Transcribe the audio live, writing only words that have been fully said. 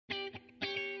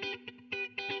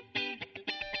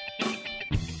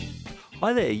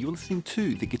Hi there, you're listening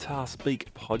to the Guitar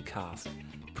Speak podcast,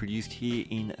 produced here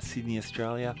in Sydney,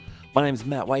 Australia. My name's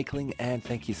Matt Wakeling, and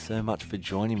thank you so much for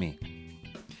joining me.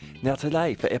 Now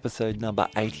today, for episode number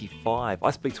 85, I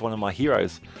speak to one of my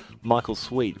heroes, Michael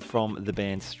Sweet from the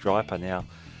band Stryper. Now,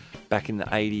 back in the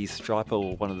 80s, Stryper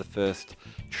were one of the first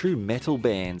true metal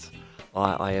bands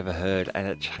I ever heard, and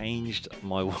it changed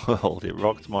my world. It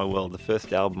rocked my world. The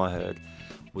first album I heard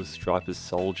was Stryper's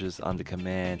Soldiers Under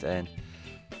Command, and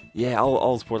yeah, I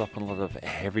was brought up on a lot of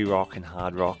heavy rock and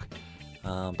hard rock,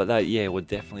 but they were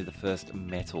definitely the first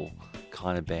metal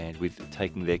kind of band, with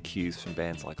taking their cues from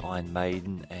bands like Iron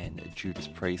Maiden and Judas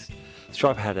Priest.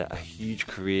 Stryper had a huge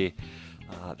career.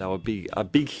 They were a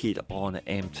big hit on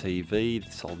MTV. They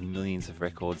sold millions of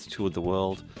records, toured the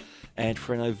world, and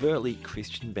for an overtly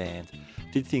Christian band,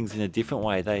 did things in a different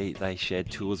way. They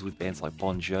shared tours with bands like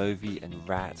Bon Jovi and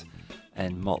Rat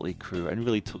and Motley Crue, and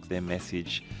really took their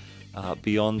message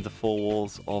beyond the four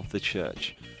walls of the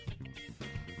church.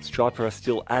 Stryper are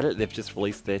still at it. They've just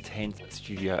released their 10th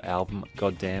studio album,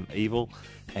 Goddamn Evil,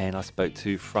 and I spoke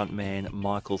to frontman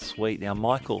Michael Sweet. Now,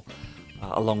 Michael,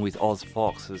 along with Oz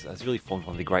Fox, has really formed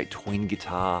one of the great twin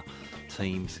guitar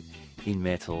teams in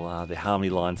metal. Their harmony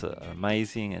lines are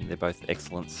amazing, and they're both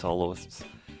excellent soloists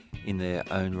in their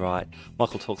own right.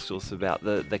 Michael talks to us about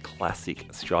the classic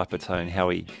Stryper tone, how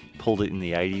he pulled it in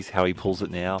the 80s, how he pulls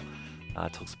it now.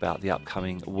 Talks about the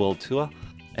upcoming world tour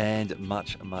and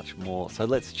much, much more. So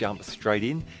let's jump straight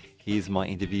in. Here's my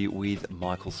interview with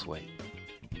Michael Sweet.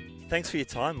 Thanks for your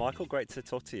time, Michael. Great to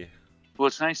talk to you. Well,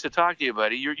 it's nice to talk to you,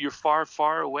 buddy. You're far,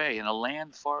 far away in a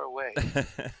land far away.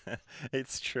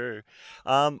 It's true.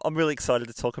 I'm really excited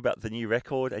to talk about the new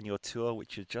record and your tour,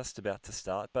 which you're just about to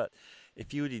start. But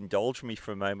if you would indulge me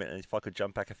for a moment, and if I could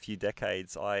jump back a few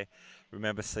decades, I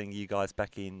remember seeing you guys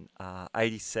back in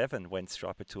 '87 when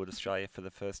Stryper toured Australia for the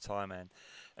first time, and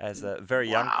as a very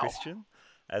young Christian,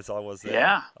 as I was there,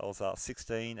 Yeah. I was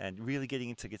 16 and really getting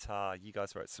into guitar. You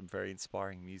guys wrote some very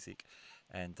inspiring music,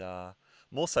 and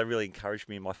more so really encouraged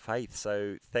me in my faith.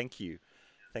 So thank you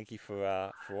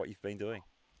for what you've been doing.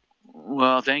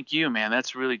 Well, thank you, man.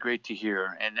 That's really great to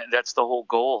hear, and that's the whole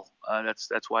goal.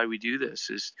 That's why we do this,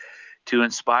 is to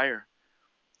inspire.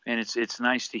 And it's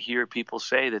nice to hear people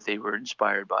say that they were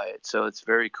inspired by it. So it's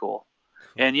very cool.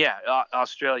 And yeah,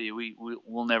 Australia,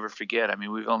 we'll never forget. I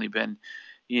mean, we've only been,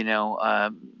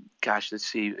 let's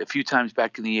see, a few times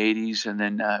back in the '80s, and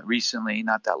then recently,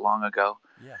 not that long ago.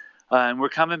 Yeah. And we're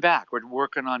coming back. We're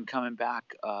working on coming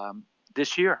back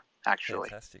this year, actually.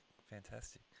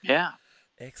 Fantastic. Yeah.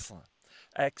 Excellent.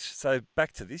 So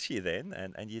back to this year then,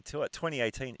 and year tour.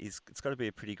 2018 it's got to be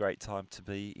a pretty great time to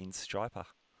be in Stryper.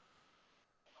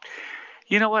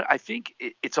 You know what? I think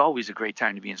it's always a great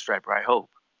time to be in Stryper. I hope.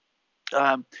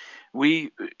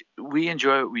 We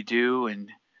enjoy what we do, and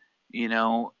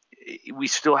we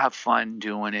still have fun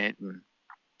doing it, and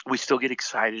we still get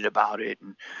excited about it,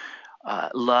 and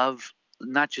love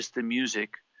not just the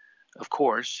music, of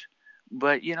course,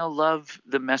 but love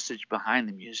the message behind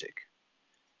the music.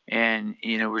 And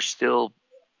we're still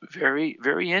very,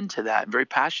 very into that and very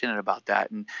passionate about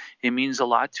that, and it means a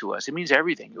lot to us. It means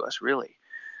everything to us, really.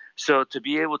 So to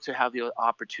be able to have the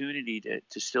opportunity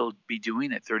to still be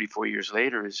doing it 34 years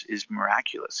later is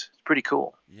miraculous. It's pretty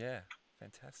cool. Yeah,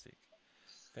 fantastic,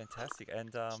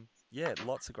 and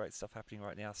lots of great stuff happening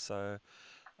right now. So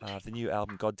the new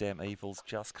album Goddamn Evil's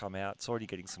just come out. It's already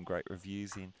getting some great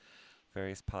reviews in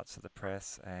various parts of the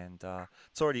press, and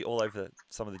it's already all over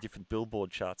some of the different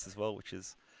Billboard charts as well, which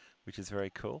is very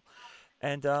cool.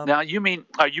 And Now, you mean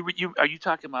are you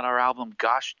talking about our album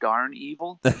Gosh Darn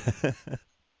Evil?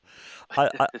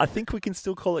 I think we can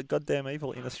still call it Goddamn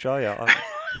Evil in Australia.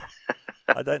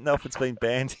 I don't know if it's been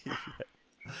banned here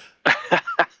yet.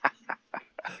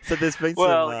 So there's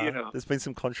been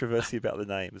some controversy about the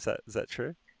name. Is that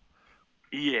true?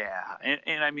 Yeah,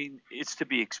 and I mean, it's to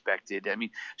be expected. I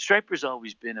mean, Stryper's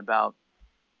always been about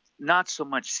not so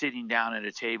much sitting down at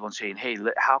a table and saying, "Hey,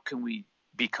 how can we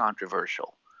be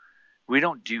controversial?" We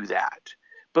don't do that,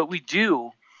 but we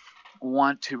do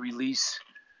want to release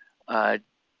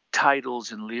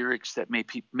titles and lyrics that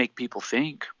make people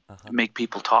think, make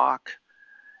people talk,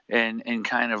 and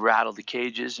kind of rattle the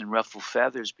cages and ruffle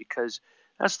feathers, because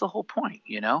that's the whole point,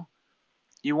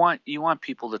 You want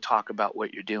people to talk about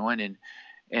what you're doing,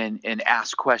 and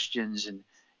ask questions, and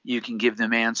you can give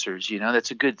them answers.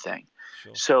 That's a good thing.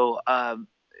 Sure. So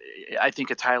I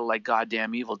think a title like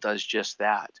Goddamn Evil does just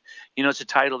that. It's a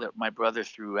title that my brother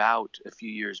threw out a few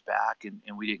years back,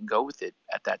 and we didn't go with it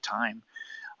at that time.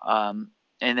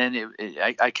 And then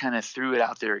I kind of threw it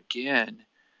out there again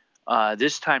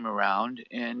this time around,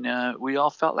 and we all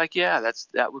felt like, yeah,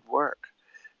 that would work.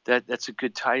 that's a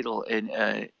good title,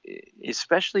 and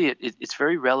especially it's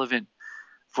very relevant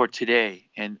for today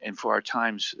and for our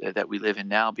times that we live in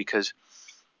now, because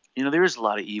there is a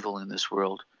lot of evil in this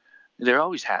world. There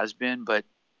always has been, but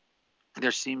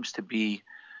there seems to be,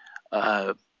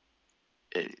 uh,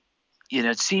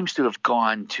 it seems to have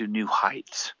gone to new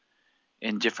heights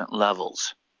and different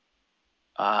levels.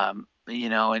 And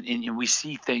we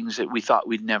see things that we thought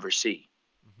we'd never see,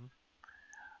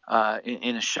 Hmm.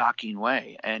 in a shocking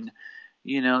way. And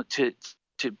to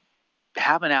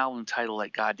have an album title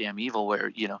like "Goddamn Evil,"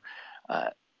 where uh,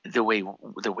 the way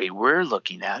we're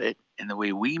looking at it and the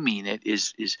way we mean it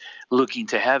is looking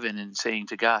to heaven and saying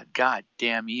to God, "God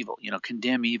damn evil,"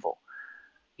 condemn evil.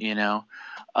 You know,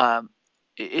 um,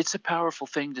 it's a powerful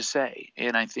thing to say,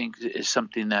 and I think it's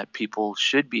something that people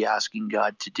should be asking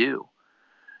God to do.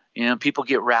 People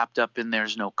get wrapped up in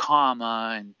there's no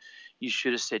comma, and you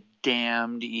should have said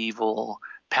damned evil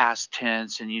past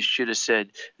tense, and you should have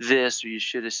said this, or you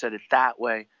should have said it that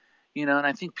way. And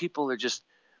I think people are just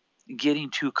getting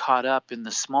too caught up in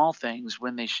the small things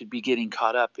when they should be getting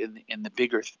caught up in the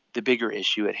bigger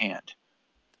issue at hand.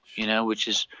 Sure. Which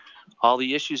is all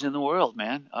the issues in the world,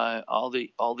 man. All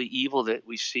the evil that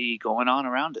we see going on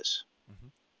around us. Hmm.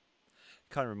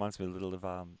 Kind of reminds me a little of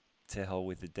 "To Hell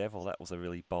with the Devil." That was a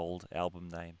really bold album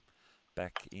name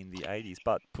back in the '80s,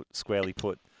 but squarely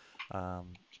put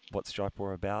what Stripe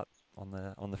were about on the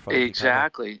front of the cover.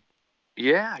 Exactly.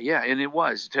 Yeah, yeah, and it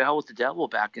was "To Hell with the Devil"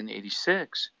 back in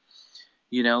 '86.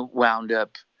 Wound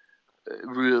up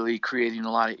really creating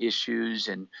a lot of issues,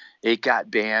 and it got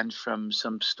banned from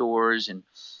some stores, and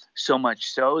so much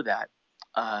so that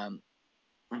um,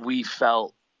 we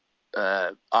felt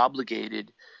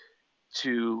obligated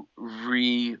to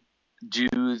redo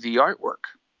the artwork,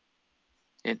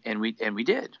 and we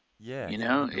did. Yeah, You yeah, I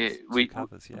know, remember there was it, two we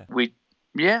covers. Yeah, we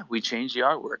yeah, we changed the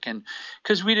artwork, and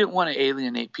because we didn't want to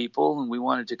alienate people, and we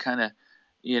wanted to kind of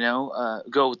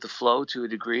go with the flow to a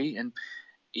degree. And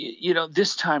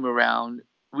this time around,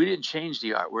 we didn't change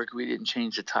the artwork, we didn't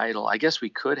change the title. I guess we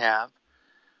could have,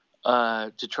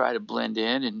 to try to blend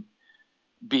in and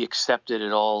be accepted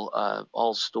at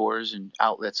all stores and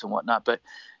outlets and whatnot. But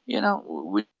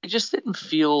we just didn't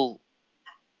feel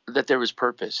that there was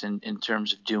purpose in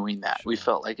terms of doing that. We sure.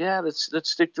 felt like, yeah, let's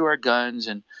stick to our guns.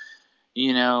 And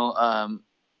you know um,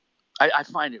 I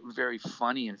find it very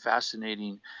funny and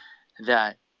fascinating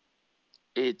that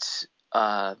it's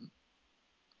uh,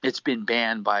 it's been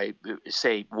banned by,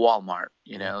 say, Walmart.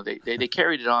 Yeah. They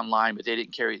carried it online, but they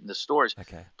didn't carry it in the stores.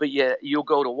 Okay. But yet you'll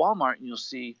go to Walmart and you'll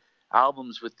see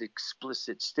albums with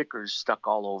explicit stickers stuck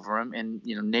all over them, and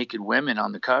naked women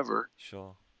on the cover,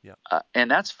 Sure. Yeah.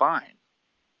 and that's fine.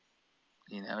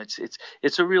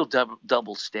 It's a real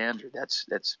double standard.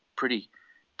 That's pretty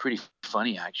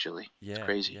funny, actually. It's Yeah.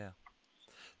 crazy. Yeah.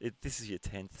 This is your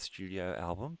 10th studio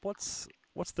album. What's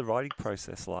the writing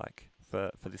process like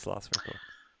for this last record?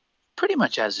 Pretty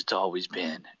much as it's always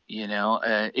been,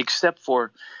 except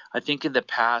for, I think in the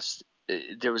past,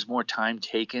 there was more time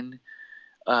taken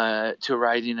to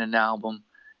writing an album.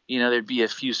 There'd be a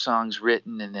few songs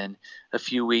written, and then a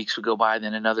few weeks would go by,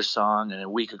 then another song, and a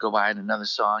week would go by, and another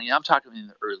song. I'm talking in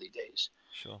the early days.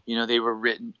 Sure. They were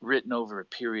written over a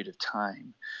period of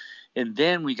time, and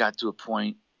then we got to a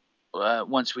point,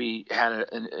 once we had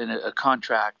a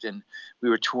contract and we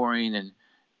were touring, and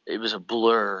it was a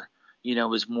blur. It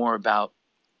was more about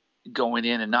going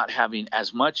in and not having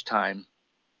as much time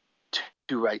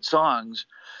to write songs.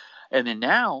 And then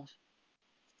now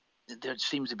there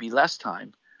seems to be less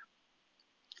time.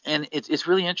 And it's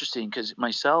really interesting because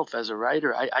myself as a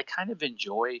writer, I kind of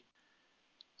enjoy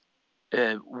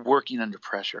working under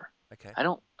pressure. Okay. I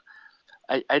don't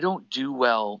I don't do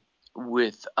well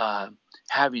with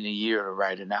having a year to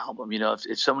write an album.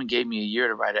 If someone gave me a year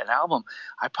to write an album,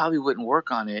 I probably wouldn't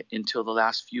work on it until the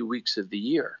last few weeks of the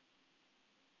year.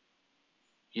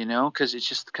 Because it's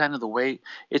just kind of the way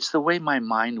my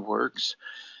mind works.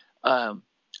 Um,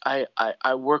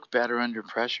 I work better under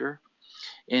pressure.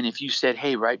 And if you said,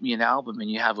 "Hey, write me an album," and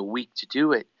you have a week to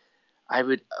do it, I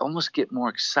would almost get more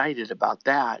excited about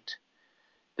that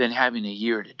than having a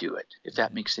year to do it, if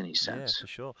that Yeah. makes any Yeah, sense. for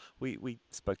sure. We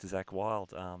spoke to Zach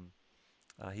Wild.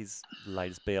 His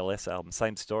latest BLS album,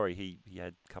 same story. He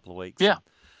had a couple of weeks Yeah,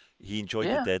 and he enjoyed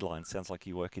the yeah. deadline. Sounds like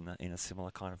you work in a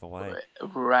similar kind of a way.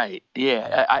 Right. Yeah,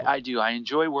 Yeah, I cool. do. I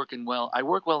enjoy working well. I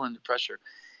work well under pressure.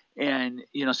 And,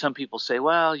 some people say,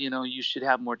 well, you should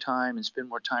have more time and spend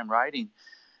more time writing.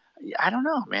 I don't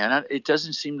know, man. It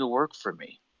doesn't seem to work for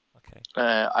me. Okay.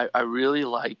 I really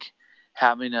like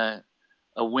having a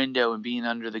window and being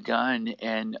under the gun.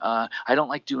 And I don't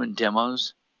like doing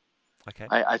demos. Okay.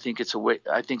 I think it's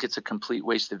I think it's a complete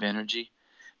waste of energy,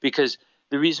 because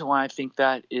the reason why I think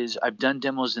that is I've done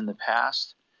demos in the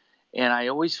past, and I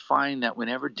always find that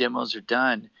whenever demos are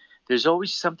done, there's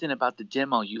always something about the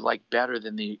demo you like better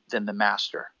than the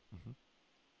master. Hmm.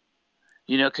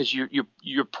 You know, because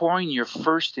you're pouring your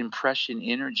first impression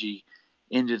energy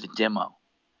into the demo,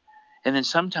 and then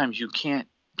sometimes you can't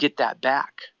get that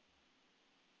back.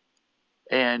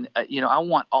 And I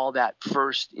want all that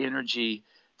first energy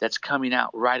that's coming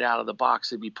out right out of the box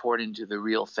to be poured into the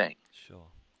real thing, Sure.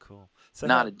 Cool. So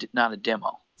not a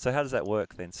demo. how does that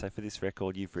work then? So for this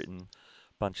record, you've written a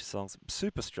bunch of songs,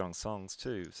 super strong songs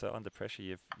too. So under pressure,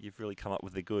 you've really come up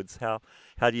with the goods. How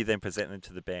do you then present them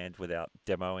to the band without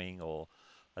demoing, or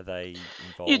are they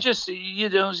You involved?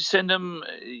 just send them.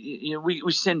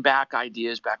 We send back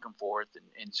ideas back and forth,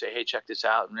 and say, hey, check this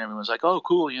out, and everyone's like, oh,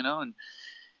 cool,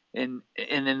 and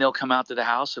then they'll come out to the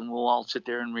house, and we'll all sit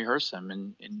there and rehearse them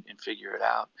and figure it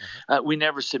out. Uh-huh. We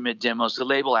never submit demos. The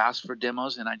label asks for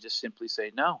demos, and I just simply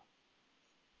say no.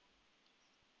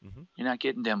 Hmm. You're not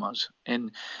getting demos.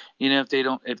 And if they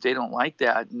don't like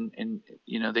that, and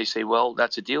they say, well,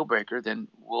 that's a deal breaker, then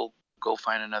we'll go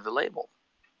find another label.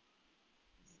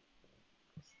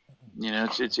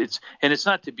 It's and it's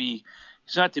not to be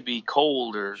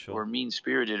cold Sure. or mean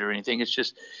spirited or anything. It's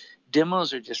just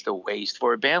demos are just a waste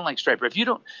for a band like Stryper.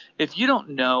 If you don't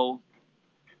know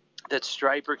that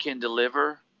Stryper can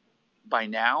deliver by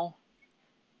now,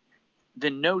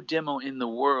 then no demo in the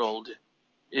world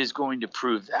is going to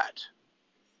prove that.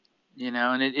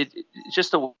 And it's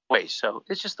just a waste. So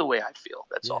it's just the way I feel.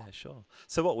 That's Yeah, all. sure.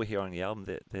 So what we hear on the album,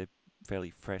 they're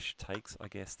fairly fresh takes, I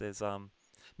guess.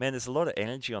 Man, there's a lot of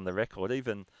energy on the record.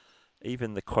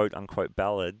 Even the quote unquote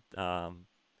ballad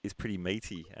is pretty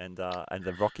meaty, and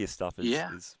the rockier stuff is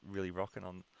Yeah. is really rocking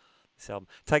on this album.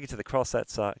 Take It to the Cross,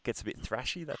 that's gets a bit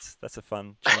thrashy. That's a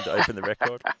fun tune to open the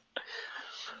record.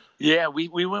 Yeah, we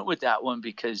went with that one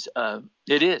because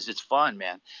it's fun,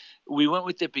 man. We went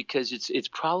with it because it's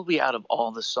probably out of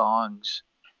all the songs,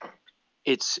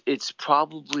 it's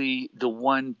probably the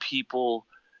one people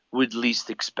would least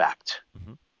expect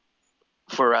Hmm.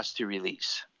 for us to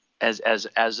release as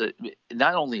a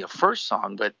not only a first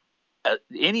song but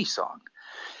any song,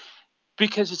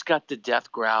 because it's got the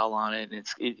death growl on it, and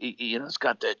it's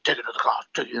got the take it to the cross,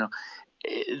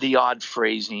 the odd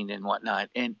phrasing and whatnot,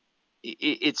 and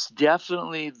it's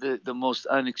definitely the most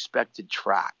unexpected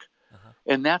track, Uh-huh.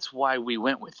 and that's why we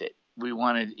went with it. We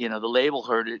wanted, the label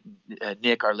heard it.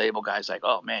 Nick, our label guy's like,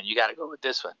 "Oh man, you got to go with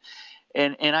this one,"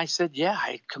 and I said, "Yeah,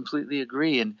 I completely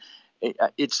agree." And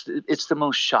it's the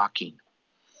most shocking.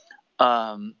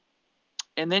 Um,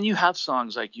 and then you have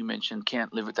songs like you mentioned,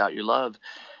 "Can't Live Without Your Love."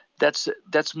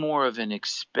 That's more of an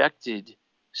expected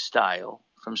style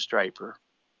from Stryper.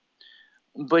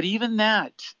 But even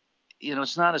that,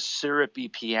 it's not a syrupy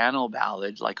piano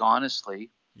ballad. Like, honestly,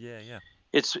 Yeah, yeah.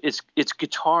 it's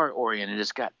guitar oriented.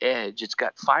 It's got edge. It's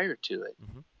got fire to it.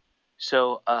 Hmm.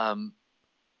 So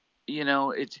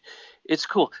it's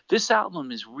cool. This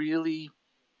album is really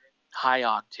high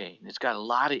octane. It's got a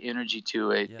lot of energy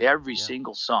to it. Yeah, Every yeah.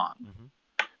 single song, Hmm.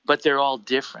 but they're all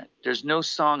different. There's no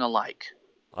song alike.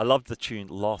 I love the tune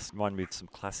 "Lost." Reminded me of some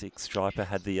classic. Striper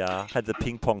had the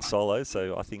ping pong solo,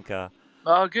 so I think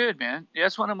Oh, good, man. Yeah,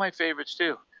 that's one of my favorites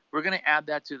too. We're gonna add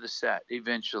that to the set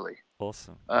eventually.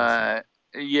 awesome, awesome.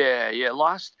 Uh, yeah, yeah.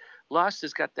 Lost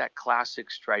has got that classic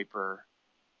Stryper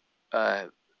uh,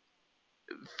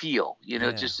 feel.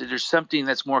 Yeah, Just there's something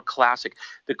that's more classic.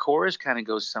 The chorus kind of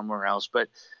goes somewhere else, but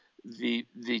the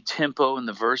tempo and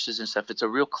the verses and stuff, it's a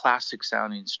real classic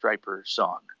sounding Stryper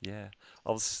song. yeah.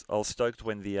 I was stoked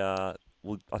when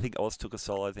well, I think Oz took a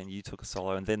solo, then you took a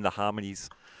solo, and then the harmonies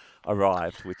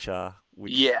arrived, which did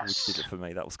Yes. it for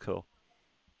me. That was cool.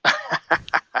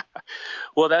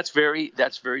 Well, that's very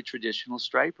traditional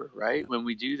Stryper, right? Yeah. When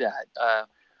we do that,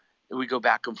 we go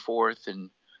back and forth, and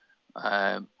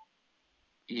uh,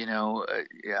 yeah,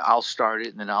 I'll start it,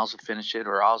 and then Oz will finish it,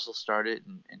 or Oz will start it,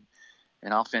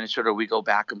 and I'll finish it, or we go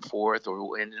back and forth, or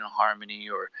we'll end in a harmony,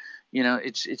 or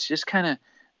it's just kind of,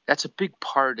 that's a big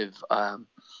part of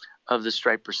the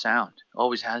Stryper sound.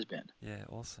 Always has been. Yeah,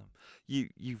 awesome.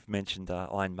 You've mentioned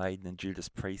Iron Maiden and Judas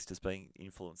Priest as being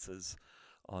influences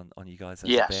on you guys as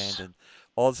a band, Yes. and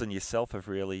Oz and yourself have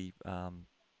really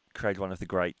created one of the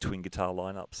great twin guitar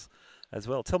lineups as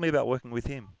well. Tell me about working with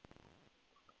him.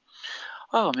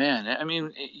 Oh man, I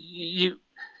mean, you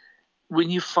when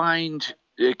you find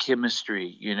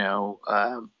chemistry,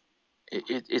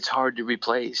 it's hard to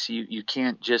replace. You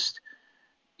can't just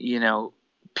you know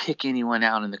pick anyone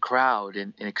out in the crowd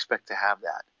and expect to have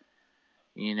that.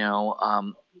 You know,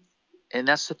 um, and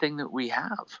that's the thing that we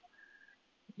have.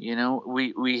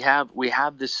 We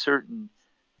have this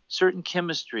certain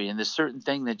chemistry and this certain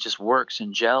thing that just works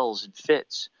and gels and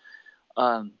fits,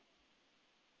 um,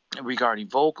 regarding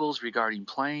vocals, regarding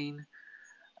playing,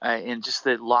 and just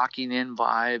the locking in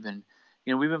vibe. And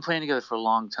we've been playing together for a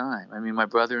long time. I mean, my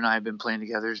brother and I have been playing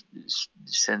together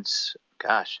since,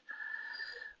 gosh,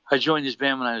 I joined his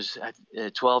band when I was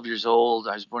 12 years old.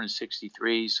 I was born in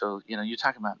 '63, so you're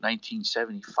talking about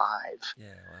 1975. Yeah,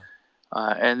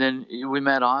 wow. And then we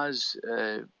met Oz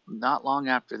not long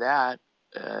after that,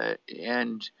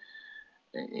 and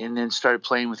then started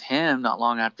playing with him not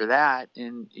long after that.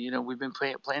 And we've been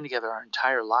playing together our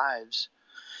entire lives.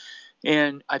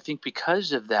 And I think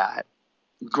because of that,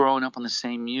 growing up on the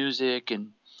same music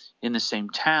and in the same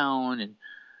town, and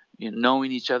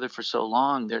knowing each other for so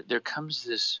long, there comes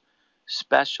this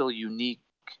special, unique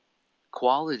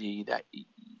quality that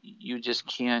you just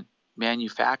can't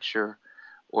manufacture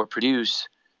or produce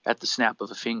at the snap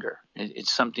of a finger.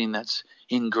 It's something that's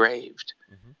engraved,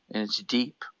 and it's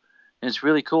deep, and it's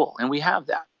really cool. And we have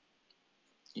that.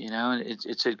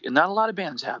 Not a lot of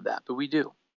bands have that, but we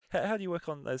do. How do you work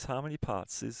on those harmony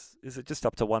parts? Is it just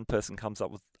up to one person comes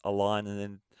up with a line and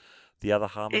then the other It,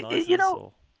 it, you harmonizes, know,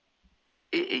 or?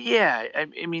 yeah.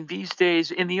 I mean, these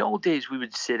days, in the old days, we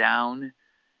would sit down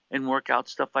and work out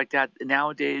stuff like that.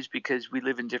 Nowadays, because we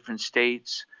live in different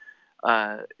states,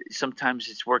 sometimes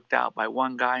it's worked out by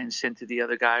one guy and sent to the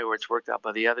other guy, or it's worked out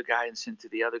by the other guy and sent to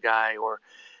the other guy, or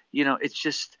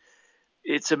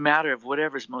it's a matter of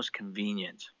whatever's most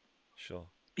convenient. Sure.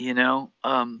 You know,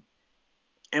 um,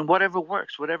 and whatever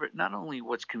works, whatever, not only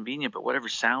what's convenient, but whatever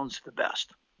sounds the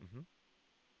best. hmm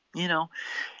You know,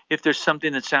 if there's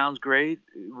something that sounds great,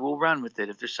 we'll run with it.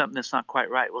 If there's something that's not quite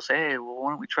right, we'll say, hey, well,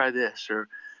 why don't we try this, or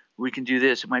we can do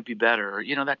this. It might be better, or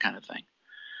that kind of thing.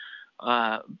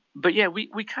 Uh, but yeah, we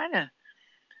kind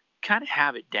of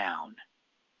have it down.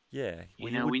 Yeah. Well, you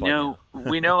You know, would we by know now.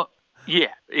 we know.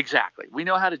 Yeah, exactly. We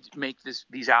know how to make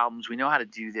these albums. We know how to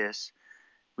do this.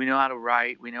 We know how to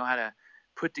write. We know how to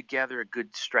put together a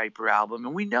good Striper album,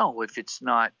 and we know if it's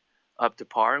not up to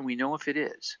par, and we know if it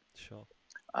is. Sure.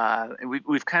 And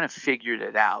we've kind of figured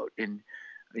it out, and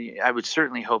I would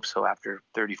certainly hope so after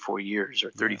 34 years or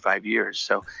Yeah. 35 years.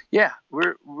 So yeah,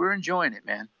 we're enjoying it,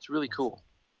 man. It's really Awesome. cool.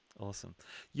 Awesome.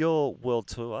 Your world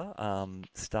tour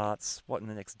starts what in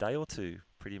the next day or two,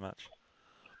 pretty much.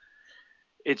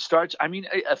 It starts. I mean,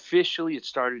 officially, it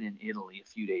started in Italy a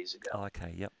few days Oh, ago.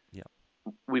 okay. Yep. Yep.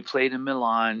 We played in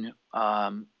Milan,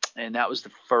 and that was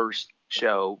the first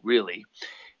show, really.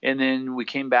 And then we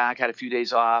came back, had a few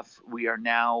days off. We are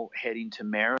now heading to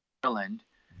Maryland,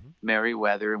 hmm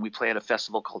Merriweather, and we play at a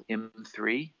festival called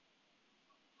M3.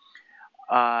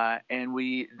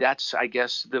 And that's, I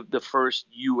guess, the first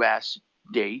U.S.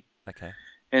 date. Okay.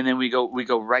 And then we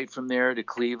go right from there to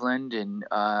Cleveland, and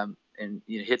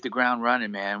hit the ground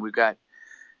running, man.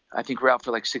 I think we're out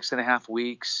for like 6.5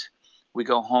 weeks. We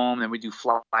go home, then we do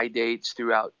fly dates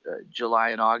throughout July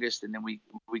and August, and then we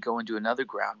go and do another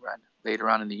ground run later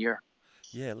on in the year.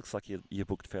 Yeah, it looks like you're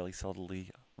booked fairly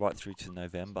solidly right through to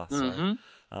November. So,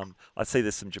 Hmm. I see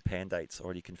there's some Japan dates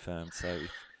already confirmed. So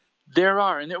if There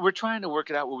are, and we're trying to work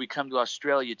it out where we come to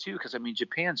Australia too, because I mean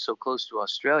Japan's so close to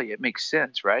Australia, it makes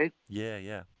sense, right? yeah,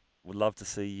 yeah, would love to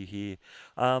see you here.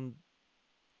 Um,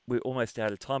 we're almost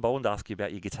out of time, but I wanted to ask you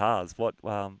about your guitars. What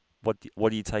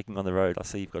are you taking on the road? I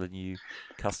see you've got a new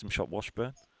custom shop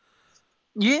Washburn.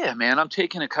 Yeah, man, I'm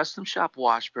taking a custom shop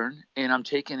Washburn, and I'm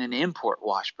taking an import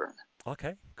Washburn.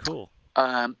 Okay, cool.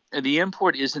 And the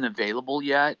import isn't available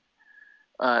yet.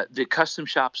 The custom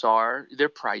shops they're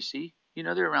pricey.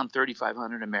 They're around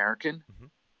 3,500 American,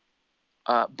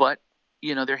 hmm but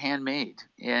they're handmade,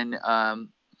 and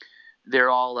they're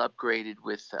all upgraded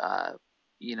with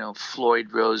Floyd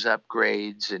Rose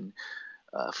upgrades, and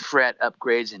fret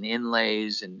upgrades, and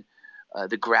inlays, and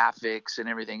the graphics and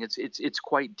everything. It's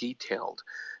quite detailed.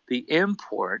 The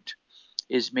import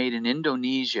is made in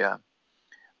Indonesia,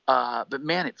 but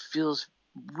man, it feels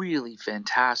really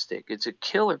fantastic. It's a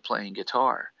killer playing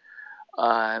guitar.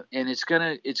 And it's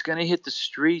gonna hit the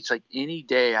streets like any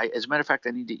day. As a matter of fact,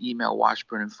 I need to email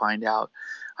Washburn and find out.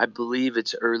 I believe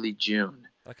it's early June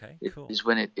Okay, cool. is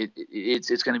when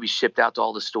it's going to be shipped out to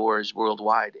all the stores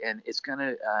worldwide, and it's going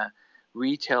to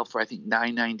retail for I think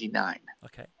 $9.99.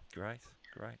 Okay, great,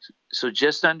 great. So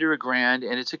just under $1,000,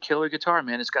 and it's a killer guitar,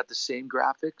 man. It's got the same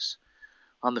graphics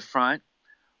on the front,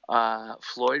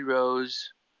 Floyd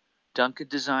Rose, Duncan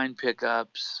design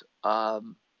pickups,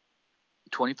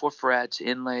 24 frets,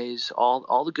 inlays,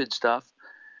 all the good stuff.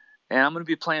 And I'm going to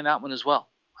be playing that one as well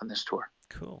on this tour.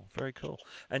 Cool, very cool.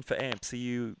 And for amps, are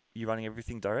you running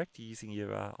everything direct? Are you using your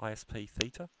ISP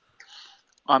Theta?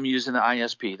 I'm using the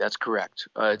ISP. That's correct.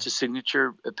 It's a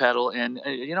signature pedal, and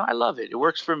I love it. It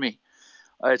works for me.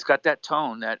 It's got that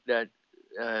tone, that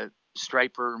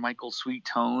Striper Michael Sweet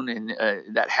tone, and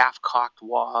that half cocked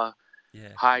wah, Yeah,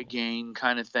 high cool. gain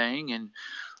kind of thing.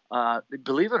 And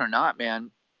believe it or not,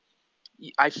 man,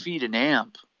 I feed an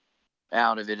amp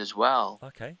out of it as well,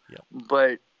 Okay, yep.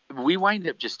 but we wind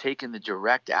up just taking the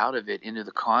direct out of it into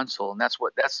the console, and that's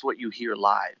what you hear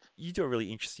live. You do a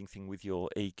really interesting thing with your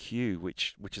EQ,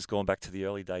 which has gone back to the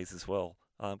early days as well.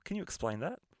 Can you explain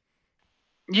that?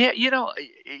 Yeah,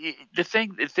 the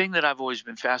thing that I've always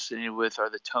been fascinated with are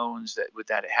the tones that with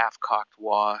that half cocked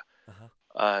wah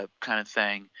Uh-huh. kind of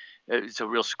thing. It's a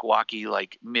real squawky,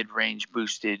 like mid-range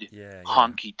boosted Yeah, yeah.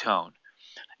 honky tone.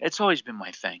 It's always been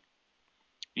my thing.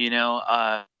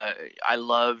 I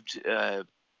loved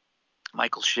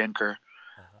Michael Schenker.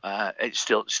 Uh-huh. I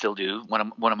still do,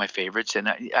 one of my favorites, and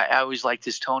I always liked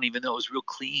his tone, even though it was real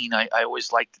clean. I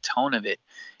always liked the tone of it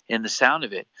and the sound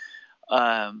of it.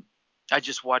 Um, I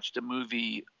just watched a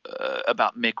movie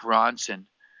about Mick Ronson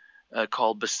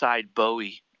called Beside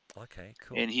Bowie, Okay,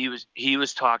 cool. and he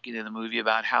was talking in the movie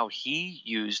about how he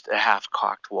used a half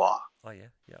cocked wah Oh yeah,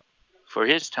 yeah. for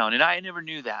his tone, and I never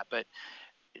knew that, but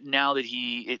now that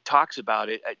it talks about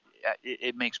it,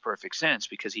 it makes perfect sense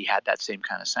because he had that same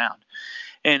kind of sound,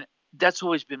 and that's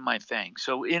always been my thing.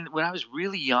 So when I was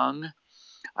really young,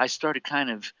 I started kind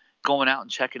of going out and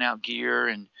checking out gear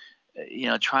and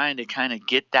trying to kind of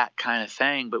get that kind of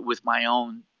thing, but with my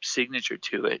own signature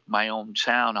to it, my own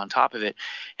sound on top of it.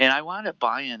 And I wound up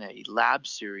buying a Lab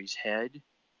Series head.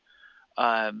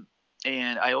 Um,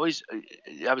 and I was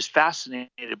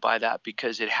fascinated by that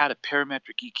because it had a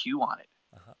parametric EQ on it.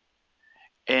 Uh-huh.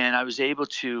 And I was able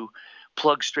to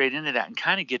plug straight into that and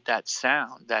kind of get that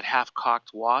sound, that half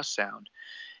cocked wah sound.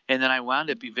 And then I wound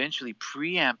up eventually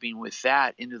preamping with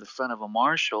that into the front of a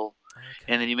Marshall, and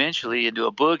then Okay, okay. eventually into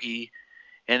a Boogie,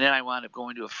 and then I wound up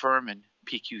going to a Furman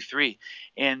PQ3,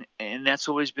 and that's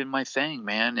always been my thing,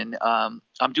 man. And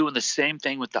I'm doing the same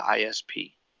thing with the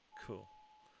ISP. Cool.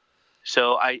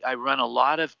 So I run a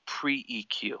lot of pre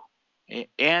EQ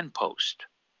and post,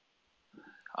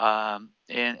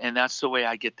 and that's the way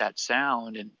I get that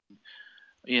sound. And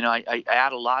I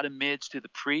add a lot of mids to the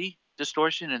pre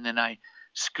distortion, and then I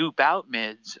scoop out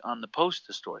mids on the post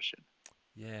distortion.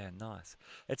 Yeah, nice.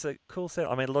 It's a cool sound.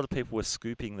 I mean, a lot of people were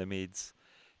scooping the mids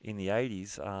in the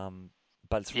 80s,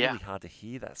 but it's Yeah, really hard to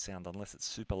hear that sound unless it's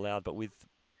super loud. But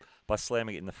by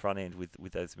slamming it in the front end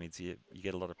with those mids, you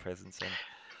get a lot of presence and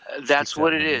it that's sticks out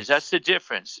what in it the is. mix. That's the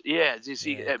difference. Yeah, you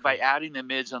see, Yeah, by cool. adding the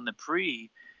mids on the pre,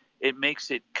 it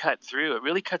makes it cut through. It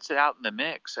really cuts it out in the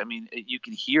mix. I mean, you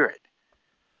can hear it.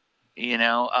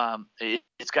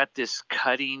 It's got this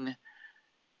cutting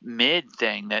mid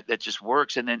thing that just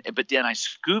works, but then I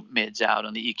scoop mids out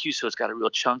on the EQ, so it's got a real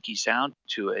chunky sound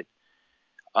to it.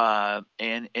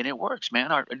 And it works,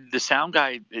 man. The sound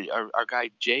guy, our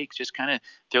guy Jake, just kind of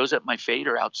throws up my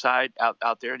fader out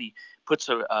there, and he puts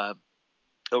a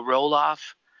roll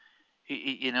off.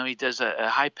 He does a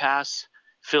high pass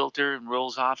filter and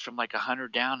rolls off from like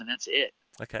 100 down, and that's it.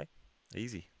 Okay,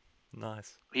 easy.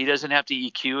 Nice. He doesn't have to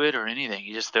EQ it or anything.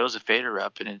 He just throws a fader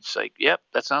up, and it's like, yep,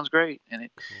 that sounds great, Cool.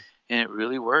 and it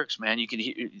really works, man. You can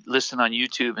listen on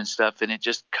YouTube and stuff, and it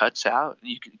just cuts out.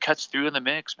 Cuts through in the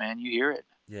mix, man. You hear it.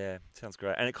 Yeah, sounds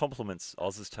great. And it complements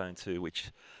Oz's tone too,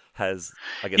 which has,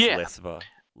 I guess, Yeah, less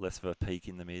of a peak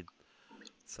in the mid.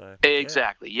 So yeah,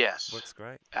 exactly. Yes, works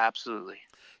great. absolutely.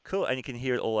 Cool, and you can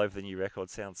hear it all over the new record.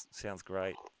 Sounds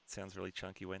great. Sounds really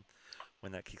chunky when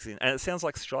that kicks in, and it sounds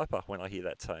like Striper when I hear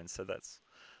that tone. So that's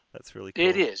really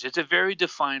It cool. is. It's a very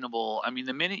definable. I mean,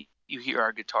 the minute you hear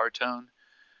our guitar tone,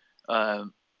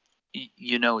 um,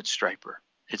 it's Striper.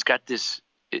 It's got this.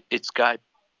 It's got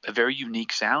a very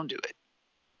unique sound to it.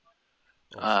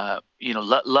 Awesome.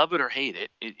 Love it or hate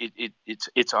it,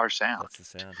 it's our sound. That's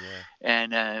the sound. Yeah.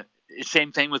 And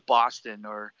same thing with Boston,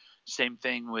 or same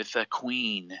thing with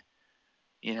Queen.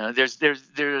 There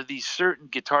are these certain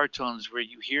guitar tones where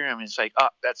you hear them, and it's like, oh,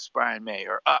 that's Brian May,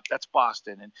 or oh, that's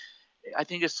Boston. And I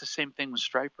think it's the same thing with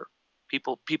Striper.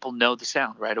 People know the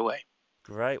sound right away.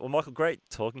 Great. Well, Michael, great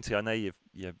talking to you. I know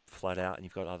you're flat out and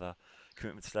you've got other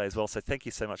commitments today as well. So thank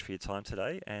you so much for your time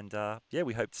today. And yeah,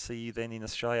 we hope to see you then in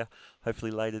Australia,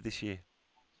 hopefully later this year.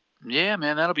 Yeah,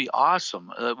 man, that'll be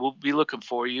awesome. We'll be looking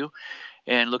for you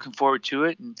and looking forward to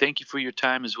it. And thank you for your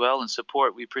time as well and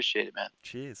support. We appreciate it, man.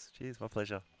 Cheers. Cheers. My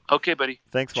pleasure. Okay, buddy.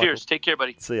 Thanks, Michael. Cheers. Take care,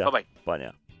 buddy. See ya. Bye bye. Bye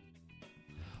now.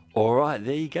 All right,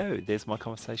 there you go. There's my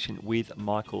conversation with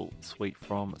Michael Sweet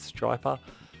from Striper.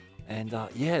 And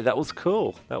yeah, that was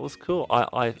cool. That was cool.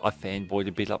 I fanboyed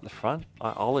a bit up the front.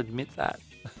 I'll admit that.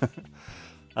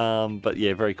 But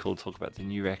yeah, very cool to talk about the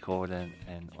new record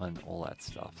and all that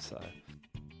stuff. So,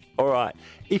 all right.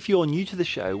 If you're new to the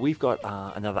show, we've got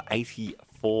another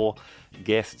 84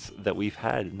 guests that we've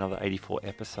had, another 84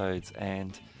 episodes,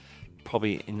 and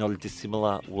probably in not a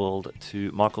dissimilar world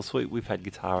to Michael Sweet. We've had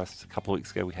guitarists a couple of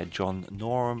weeks ago. We had John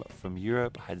Norum from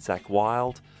Europe. I had Zakk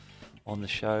Wylde on the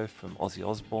show from Ozzy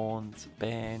Osbourne's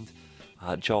band.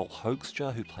 Joel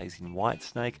Hoekstra, who plays in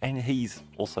Whitesnake, and he's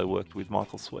also worked with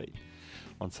Michael Sweet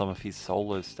on some of his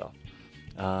solo stuff.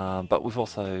 But we've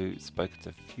also spoken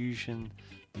to fusion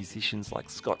musicians like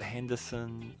Scott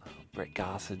Henderson, Brett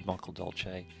Garsed, Michael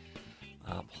Dolce,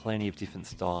 plenty of different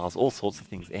styles, all sorts of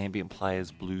things, ambient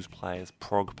players, blues players,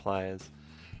 prog players.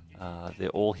 They're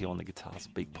all here on the Guitar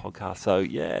Speak podcast. So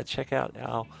yeah, check out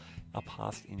our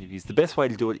past interviews. The best way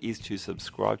to do it is to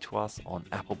subscribe to us on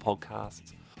Apple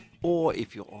Podcasts, or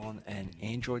if you're on an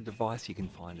Android device, you can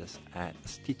find us at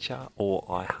Stitcher or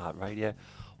iHeartRadio,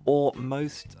 or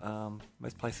most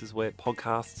places where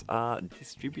podcasts are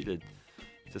distributed.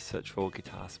 Just search for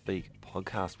Guitar Speak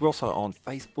Podcast. We're also on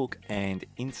Facebook and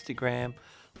Instagram.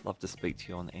 Love to speak to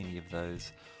you on any of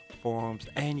those forums,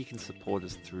 and you can support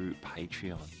us through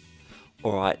Patreon.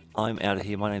 All right, I'm out of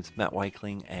here. My name's Matt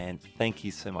Wakeling, and thank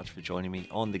you so much for joining me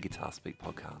on the Guitar Speak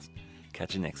Podcast.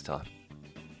 Catch you next time.